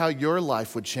wonder how your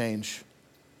life would change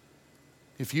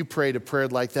if you prayed a prayer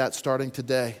like that starting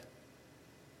today.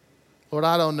 Lord,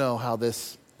 I don't know how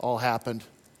this all happened.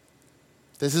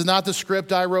 This is not the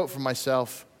script I wrote for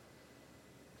myself.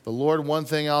 But Lord, one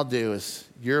thing I'll do is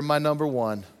you're my number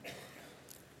one.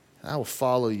 And I will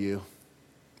follow you.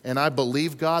 And I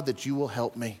believe, God, that you will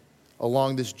help me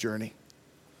along this journey.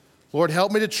 Lord,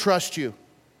 help me to trust you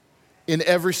in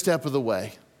every step of the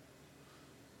way.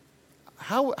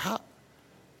 How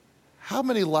How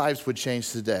many lives would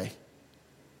change today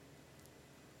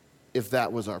if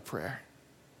that was our prayer?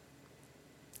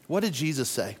 What did Jesus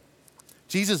say?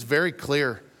 Jesus is very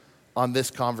clear on this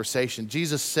conversation.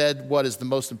 Jesus said what is the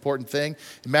most important thing.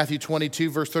 In Matthew 22,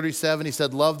 verse 37, he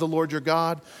said, love the Lord your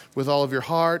God with all of your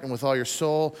heart and with all your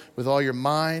soul, with all your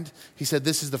mind. He said,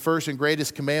 this is the first and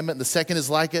greatest commandment. And the second is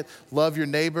like it, love your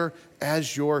neighbor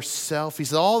as yourself. He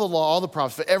said, all the law, all the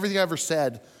prophets, everything I ever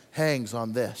said hangs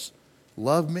on this.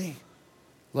 Love me,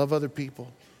 love other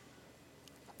people.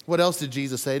 What else did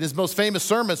Jesus say? In his most famous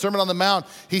sermon, Sermon on the Mount,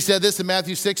 he said this in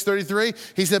Matthew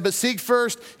 6:33. He said, but seek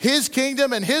first his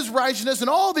kingdom and his righteousness, and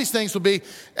all these things will be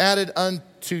added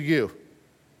unto you.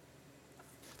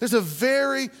 There's a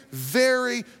very,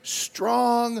 very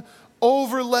strong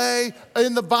overlay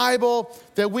in the Bible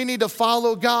that we need to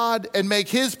follow God and make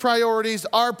his priorities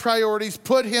our priorities,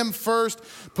 put him first,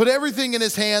 put everything in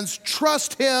his hands,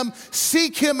 trust him,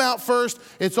 seek him out first.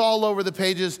 It's all over the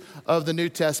pages of the New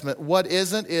Testament. What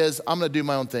isn't is, I'm going to do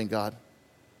my own thing, God.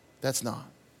 That's not.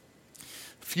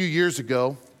 A few years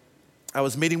ago, I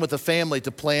was meeting with a family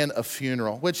to plan a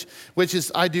funeral, which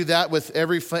is, I do that with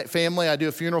every family I do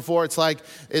a funeral for. It's like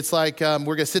we're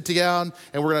going to sit down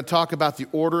and we're going to talk about the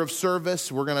order of service.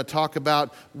 We're going to talk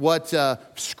about what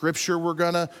scripture we're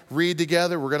going to read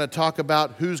together. We're going to talk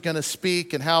about who's going to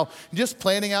speak and how, just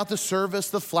planning out the service,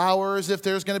 the flowers, if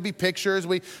there's going to be pictures.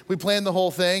 We plan the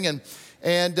whole thing.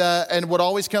 And what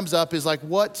always comes up is like,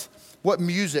 what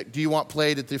music do you want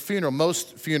played at the funeral?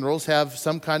 Most funerals have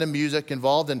some kind of music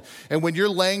involved. And when you're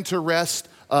laying to rest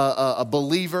a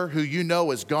believer who you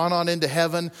know has gone on into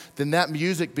heaven, then that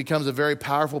music becomes a very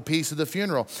powerful piece of the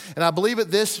funeral. And I believe at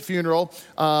this funeral,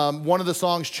 one of the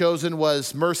songs chosen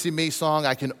was Mercy Me song,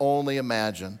 I Can Only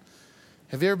Imagine.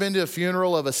 Have you ever been to a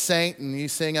funeral of a saint and you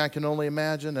sing I Can Only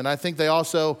Imagine? And I think they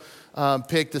also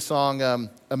picked the song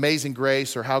Amazing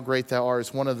Grace or How Great Thou Art.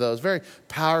 It's one of those. Very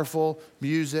powerful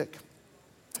music.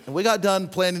 And we got done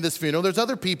planning this funeral. There's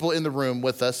other people in the room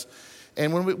with us.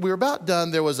 And when we were about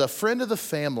done, there was a friend of the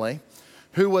family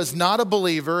who was not a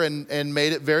believer and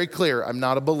made it very clear, I'm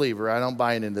not a believer. I don't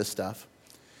buy into this stuff.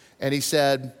 And he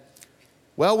said,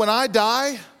 well, when I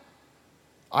die,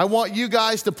 I want you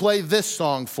guys to play this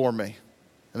song for me.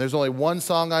 And there's only one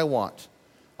song I want.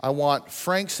 I want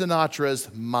Frank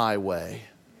Sinatra's My Way.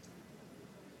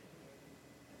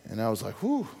 And I was like,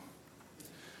 whew.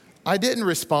 I didn't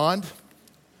respond.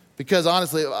 Because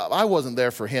honestly, I wasn't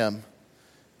there for him.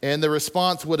 And the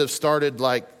response would have started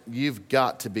like, you've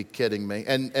got to be kidding me.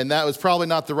 And that was probably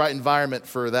not the right environment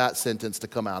for that sentence to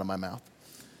come out of my mouth.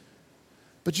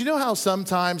 But you know how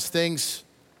sometimes things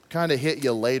kind of hit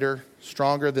you later,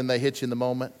 stronger than they hit you in the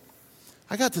moment?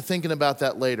 I got to thinking about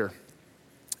that later.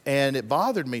 And it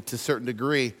bothered me to a certain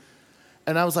degree.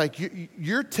 And I was like,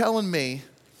 you're telling me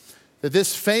that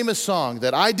this famous song,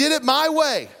 that I did it my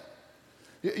way,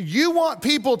 you want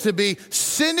people to be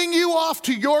sending you off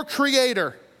to your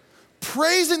Creator,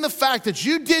 praising the fact that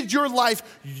you did your life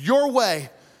your way,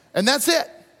 and that's it.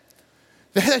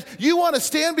 You want to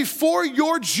stand before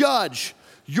your judge,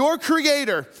 your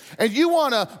Creator, and you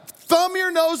want to thumb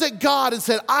your nose at God and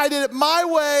say, I did it my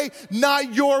way,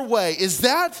 not your way. Is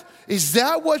that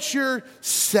what you're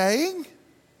saying?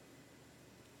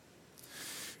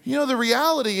 You know, the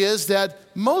reality is that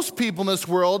most people in this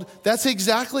world, that's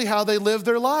exactly how they live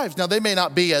their lives. Now, they may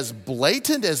not be as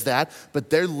blatant as that, but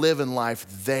they're living life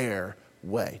their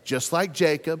way. Just like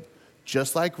Jacob,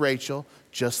 just like Rachel,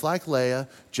 just like Leah,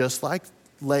 just like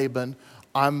Laban.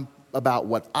 I'm about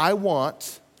what I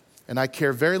want, and I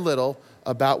care very little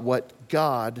about what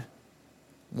God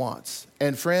wants.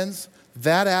 And friends,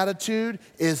 that attitude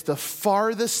is the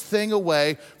farthest thing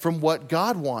away from what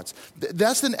God wants.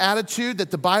 That's an attitude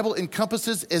that the Bible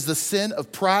encompasses as the sin of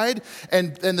pride.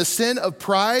 And the sin of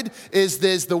pride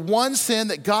is the one sin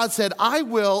that God said, I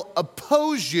will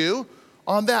oppose you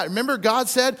on that. Remember, God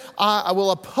said, I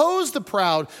will oppose the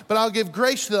proud, but I'll give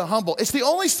grace to the humble. It's the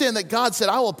only sin that God said,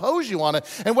 I will oppose you on it.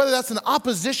 And whether that's an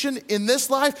opposition in this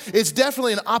life, it's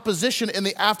definitely an opposition in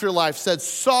the afterlife. Said,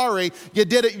 sorry, you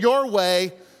did it your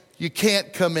way. You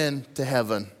can't come into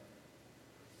heaven.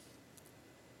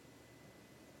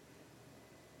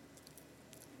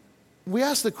 We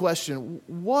ask the question,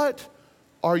 what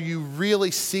are you really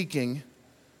seeking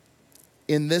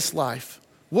in this life?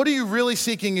 What are you really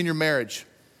seeking in your marriage?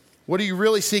 What are you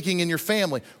really seeking in your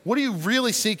family? What are you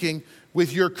really seeking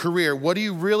with your career? What are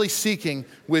you really seeking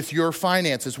with your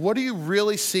finances? What are you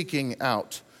really seeking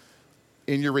out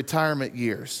in your retirement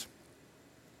years?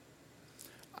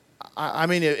 I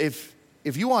mean, if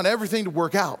you want everything to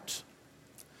work out,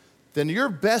 then your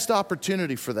best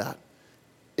opportunity for that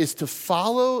is to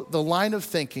follow the line of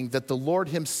thinking that the Lord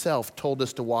himself told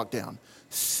us to walk down.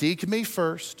 Seek me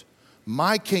first,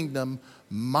 my kingdom,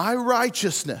 my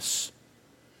righteousness,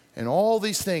 and all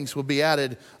these things will be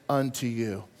added unto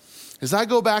you. As I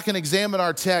go back and examine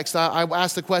our text, I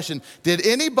ask the question, did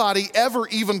anybody ever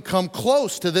even come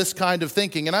close to this kind of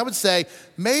thinking? And I would say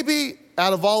maybe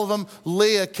out of all of them,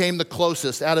 Leah came the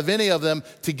closest out of any of them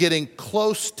to getting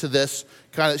close to this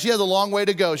kind of. She has a long way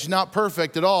to go. She's not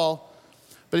perfect at all.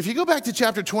 But if you go back to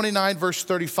chapter 29, verse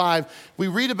 35, we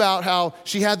read about how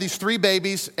she had these 3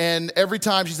 babies, and every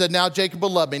time she said, now Jacob will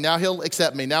love me, now he'll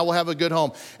accept me, now we'll have a good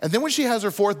home. And then when she has her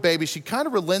 4th baby, she kind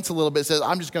of relents a little bit, says,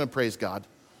 I'm just going to praise God.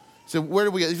 So where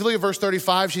do we get? If you look at verse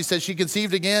 35, she says she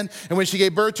conceived again, and when she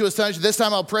gave birth to a son, she said, this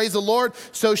time I'll praise the Lord.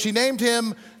 So she named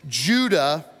him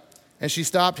Judah, and she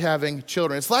stopped having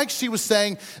children. It's like she was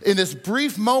saying in this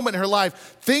brief moment in her life,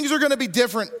 things are going to be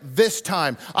different this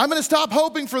time. I'm going to stop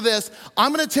hoping for this.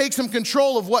 I'm going to take some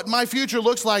control of what my future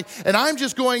looks like, and I'm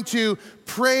just going to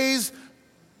praise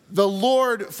the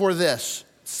Lord for this.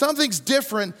 Something's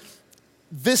different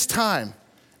this time.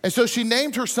 And so she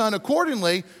named her son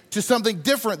accordingly to something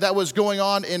different that was going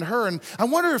on in her. And I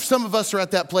wonder if some of us are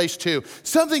at that place too.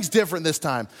 Something's different this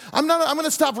time. I'm going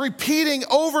to stop repeating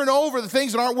over and over the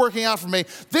things that aren't working out for me.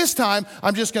 This time,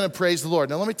 I'm just going to praise the Lord.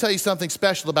 Now, let me tell you something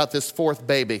special about this 4th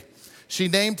baby. She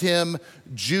named him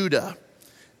Judah.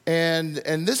 And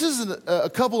this is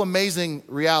a couple amazing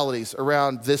realities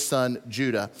around this son,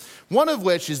 Judah. One of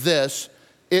which is this.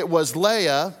 It was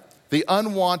Leah, the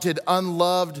unwanted,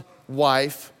 unloved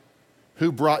wife,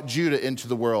 who brought Judah into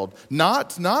the world.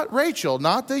 Not Rachel,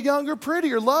 not the younger,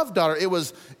 prettier, loved daughter. It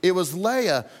was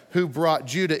Leah who brought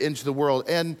Judah into the world.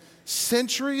 And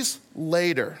centuries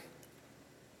later,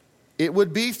 it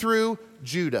would be through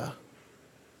Judah,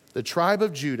 the tribe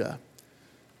of Judah,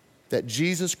 that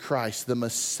Jesus Christ, the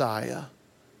Messiah,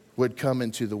 would come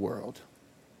into the world.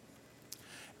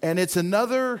 And it's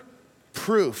another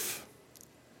proof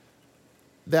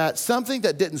that something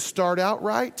that didn't start out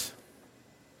right,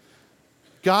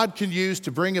 God can use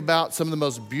to bring about some of the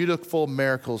most beautiful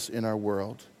miracles in our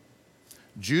world.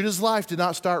 Judah's life did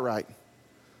not start right.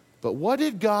 But what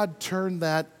did God turn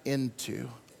that into?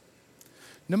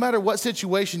 No matter what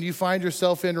situation you find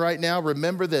yourself in right now,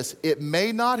 remember this. It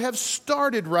may not have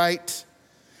started right,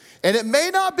 and it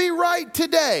may not be right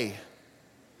today.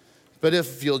 But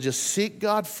if you'll just seek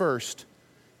God first,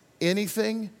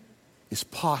 anything is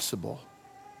possible.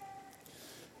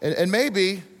 And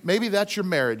maybe that's your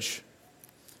marriage.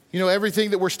 You know,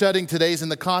 everything that we're studying today is in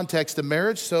the context of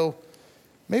marriage, so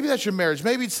maybe that's your marriage.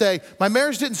 Maybe you'd say, my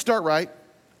marriage didn't start right,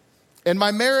 and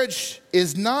my marriage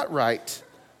is not right.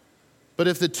 But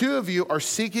if the two of you are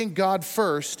seeking God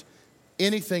first,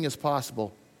 anything is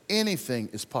possible. Anything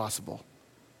is possible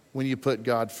when you put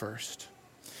God first.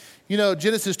 You know,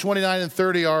 Genesis 29 and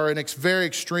 30 are a very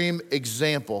extreme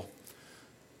example.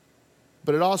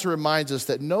 But it also reminds us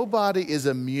that nobody is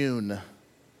immune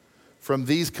from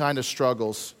these kind of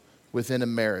struggles within a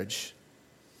marriage.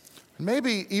 And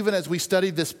maybe even as we study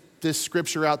this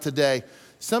scripture out today,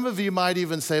 some of you might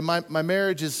even say, my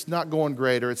marriage is not going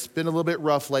great, or it's been a little bit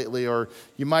rough lately, or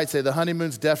you might say the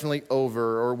honeymoon's definitely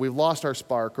over, or we've lost our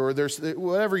spark, or there's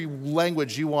whatever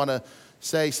language you want to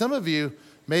say. Some of you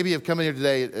maybe have come in here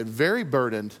today very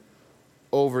burdened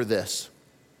over this.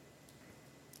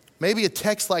 Maybe a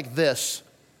text like this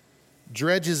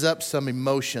dredges up some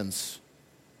emotions.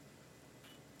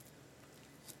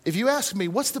 If you ask me,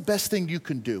 what's the best thing you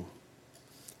can do?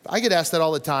 I get asked that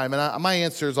all the time, and my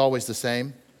answer is always the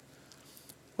same.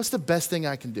 What's the best thing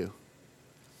I can do?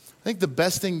 I think the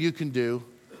best thing you can do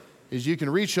is you can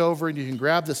reach over and you can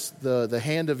grab the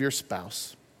hand of your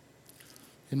spouse.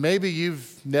 And maybe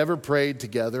you've never prayed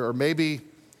together, or maybe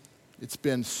it's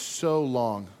been so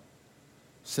long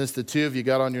since the two of you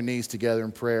got on your knees together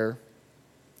in prayer.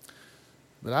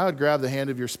 But I would grab the hand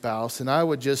of your spouse, and I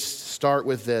would just start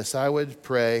with this. I would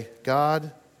pray,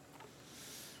 God,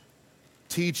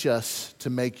 teach us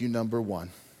to make you number one.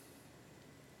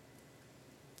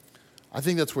 I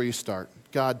think that's where you start.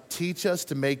 God, teach us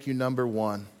to make you number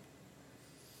one.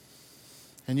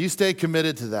 And you stay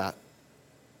committed to that.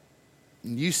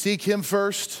 And you seek him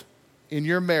first in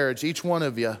your marriage, each one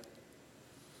of you,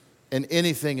 and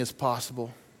anything is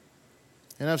possible.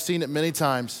 And I've seen it many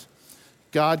times.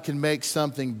 God can make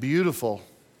something beautiful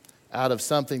out of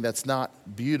something that's not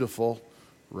beautiful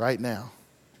right now.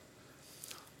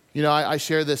 You know, I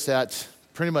share this at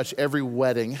pretty much every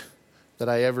wedding that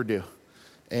I ever do.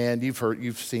 And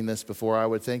you've seen this before, I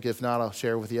would think. If not, I'll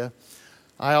share with you.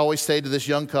 I always say to this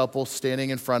young couple standing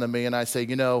in front of me, and I say,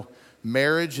 you know,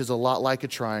 marriage is a lot like a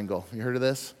triangle. You heard of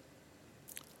this?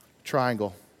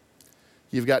 Triangle.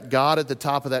 You've got God at the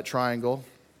top of that triangle,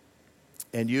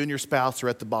 and you and your spouse are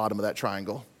at the bottom of that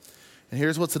triangle. And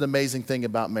here's what's an amazing thing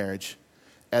about marriage.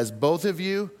 As both of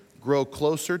you grow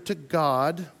closer to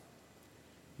God,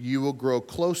 you will grow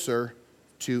closer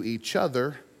to each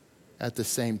other at the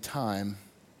same time.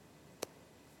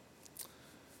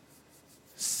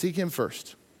 Seek Him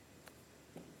first.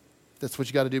 That's what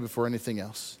you got to do before anything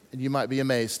else. And you might be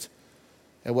amazed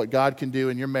at what God can do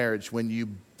in your marriage when you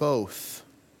both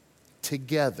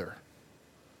together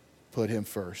put Him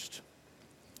first.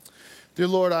 Dear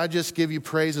Lord, I just give you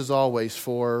praise as always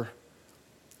for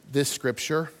this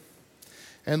scripture.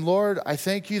 And Lord, I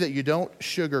thank you that you don't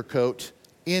sugarcoat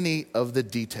any of the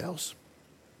details.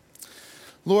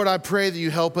 Lord, I pray that you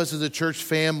help us as a church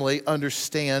family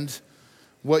understand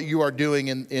what you are doing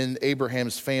in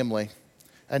Abraham's family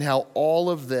and how all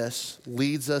of this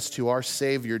leads us to our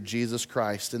Savior, Jesus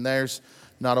Christ. And there's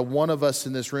not a one of us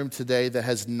in this room today that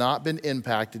has not been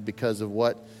impacted because of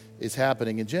what is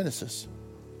happening in Genesis.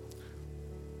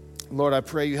 Lord, I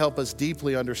pray you help us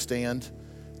deeply understand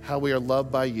how we are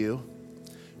loved by you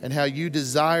and how you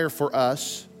desire for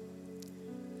us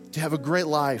to have a great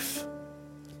life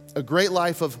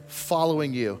of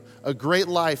following you, a great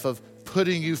life of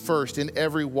putting you first in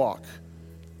every walk.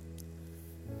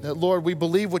 That, Lord, we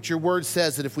believe what your word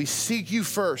says, that if we seek you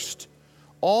first,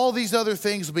 all these other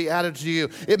things will be added to you.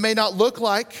 It may not look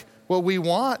like what we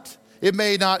want. It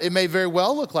may very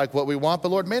well look like what we want, but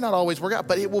Lord, it may not always work out,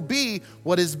 but it will be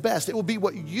what is best. It will be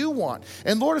what you want.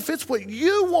 And Lord, if it's what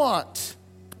you want,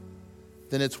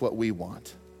 then it's what we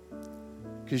want,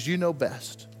 because you know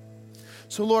best.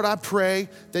 So Lord, I pray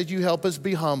that you help us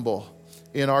be humble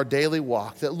in our daily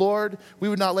walk. That Lord, we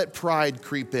would not let pride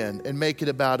creep in and make it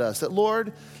about us. That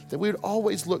Lord, that we would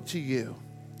always look to you.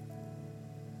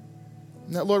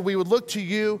 And that Lord, we would look to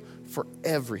you for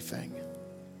everything.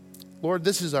 Lord,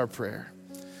 this is our prayer.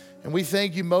 And we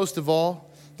thank you most of all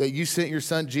that you sent your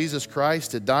son Jesus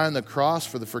Christ to die on the cross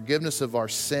for the forgiveness of our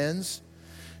sins.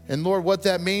 And Lord, what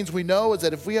that means we know is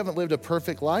that if we haven't lived a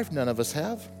perfect life, none of us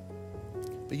have.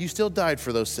 But you still died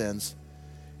for those sins.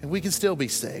 And we can still be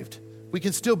saved. We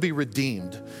can still be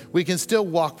redeemed. We can still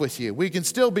walk with you. We can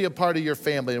still be a part of your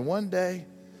family. And one day,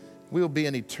 we will be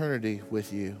in eternity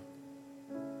with you.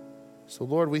 So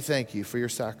Lord, we thank you for your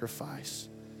sacrifice.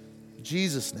 In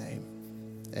Jesus' name,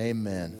 amen.